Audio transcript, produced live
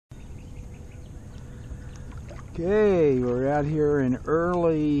Okay, we're out here in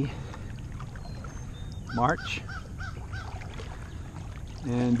early March,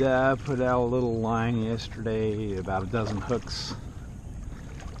 and I put out a little line yesterday, about a dozen hooks.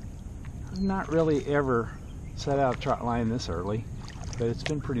 I've not really ever set out a trot line this early, but it's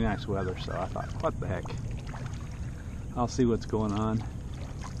been pretty nice weather, so I thought, what the heck, I'll see what's going on.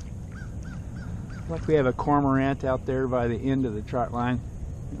 Like we have a cormorant out there by the end of the trot line.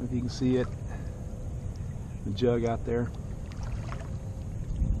 I don't know if you can see it. The jug out there.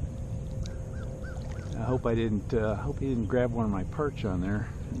 I hope he didn't grab one of my perch on there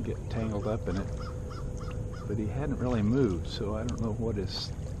and get tangled up in it. But he hadn't really moved, so I don't know what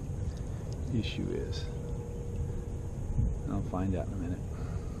his issue is. I'll find out in a minute.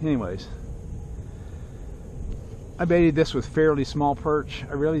 Anyways, I baited this with fairly small perch.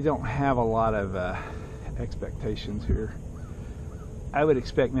 I really don't have a lot of expectations here. I would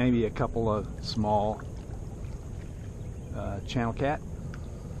expect maybe a couple of small channel cat.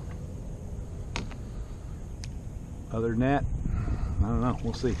 Other than that, I don't know,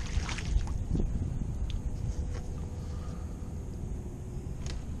 we'll see.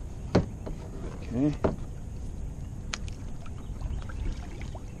 Okay.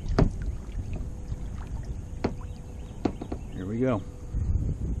 Here we go.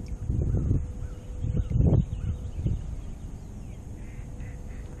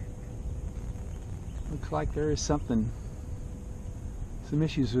 Looks like there is some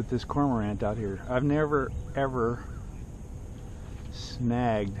issues with this cormorant out here. I've never ever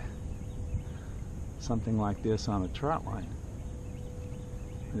snagged something like this on a trot line.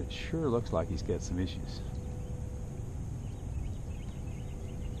 But it sure looks like he's got some issues.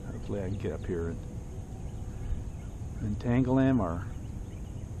 Hopefully I can get up here and entangle him, or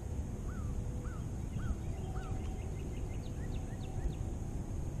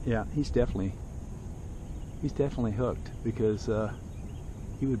yeah, he's definitely hooked, because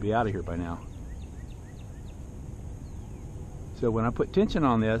he would be out of here by now. So when I put tension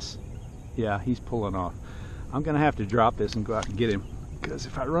on this, yeah, he's pulling off. I'm gonna have to drop this and go out and get him, because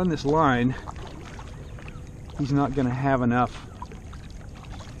if I run this line, he's not gonna have enough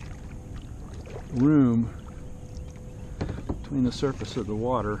room between the surface of the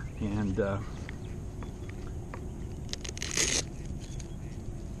water and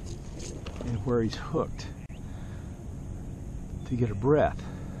where he's hooked to get a breath.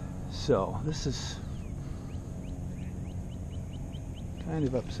 So this is kind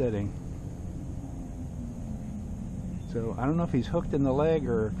of upsetting. So I don't know if he's hooked in the leg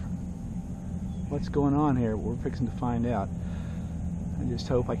or what's going on here. We're fixing to find out. I just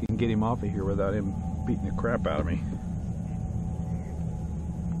hope I can get him off of here without him beating the crap out of me.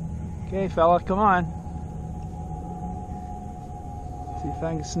 Okay, fella, come on. See if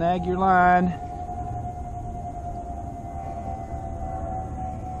I can snag your line.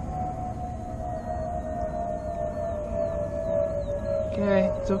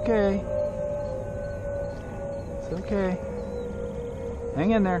 Okay, it's okay. It's okay.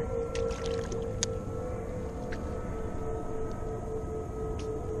 Hang in there.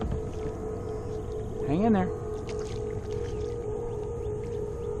 Hang in there.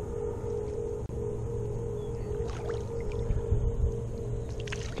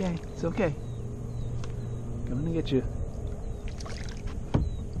 Okay, it's okay. Coming to get you.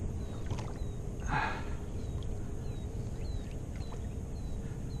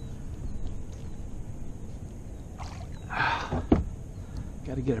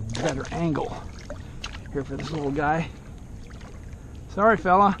 Got to get a better angle here for this little guy. Sorry,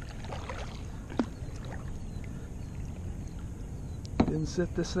 fella. Didn't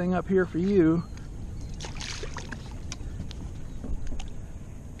set this thing up here for you.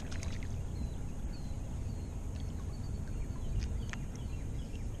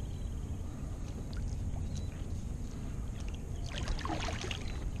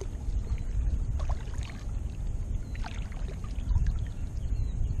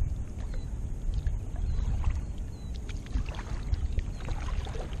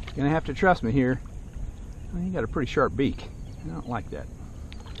 You're gonna have to trust me here. Well, you got a pretty sharp beak. I don't like that.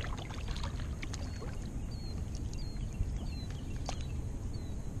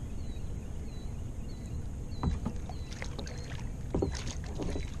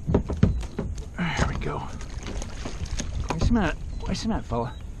 There we go. Wait a minute. Wait a minute,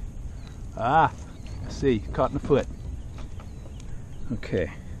 fella. Ah, I see. Caught in the foot. Okay.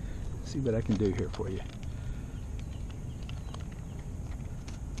 Let's see what I can do here for you.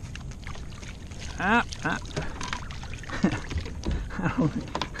 I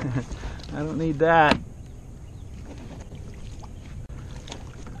don't need that.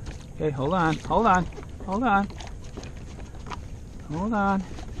 Okay, hold on, hold on. Hold on. Hold on.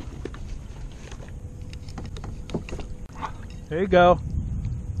 There you go.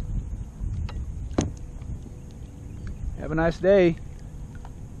 Have a nice day.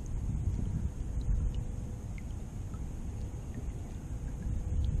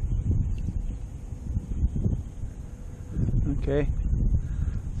 Okay,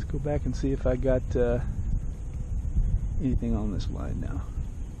 let's go back and see if I got anything on this line now.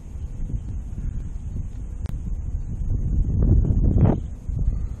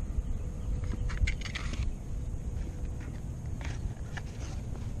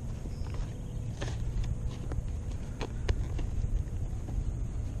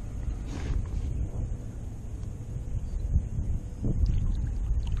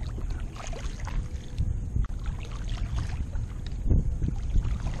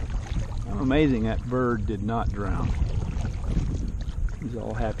 Amazing that bird did not drown. He's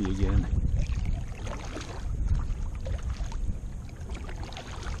all happy again.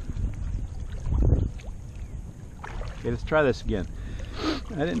 Okay, let's try this again.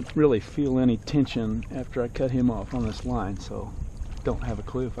 I didn't really feel any tension after I cut him off on this line, so don't have a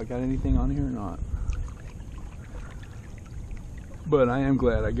clue if I got anything on here or not. But I am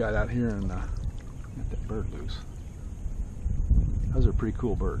glad I got out here and got that bird loose. Those are pretty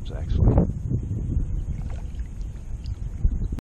cool birds, actually.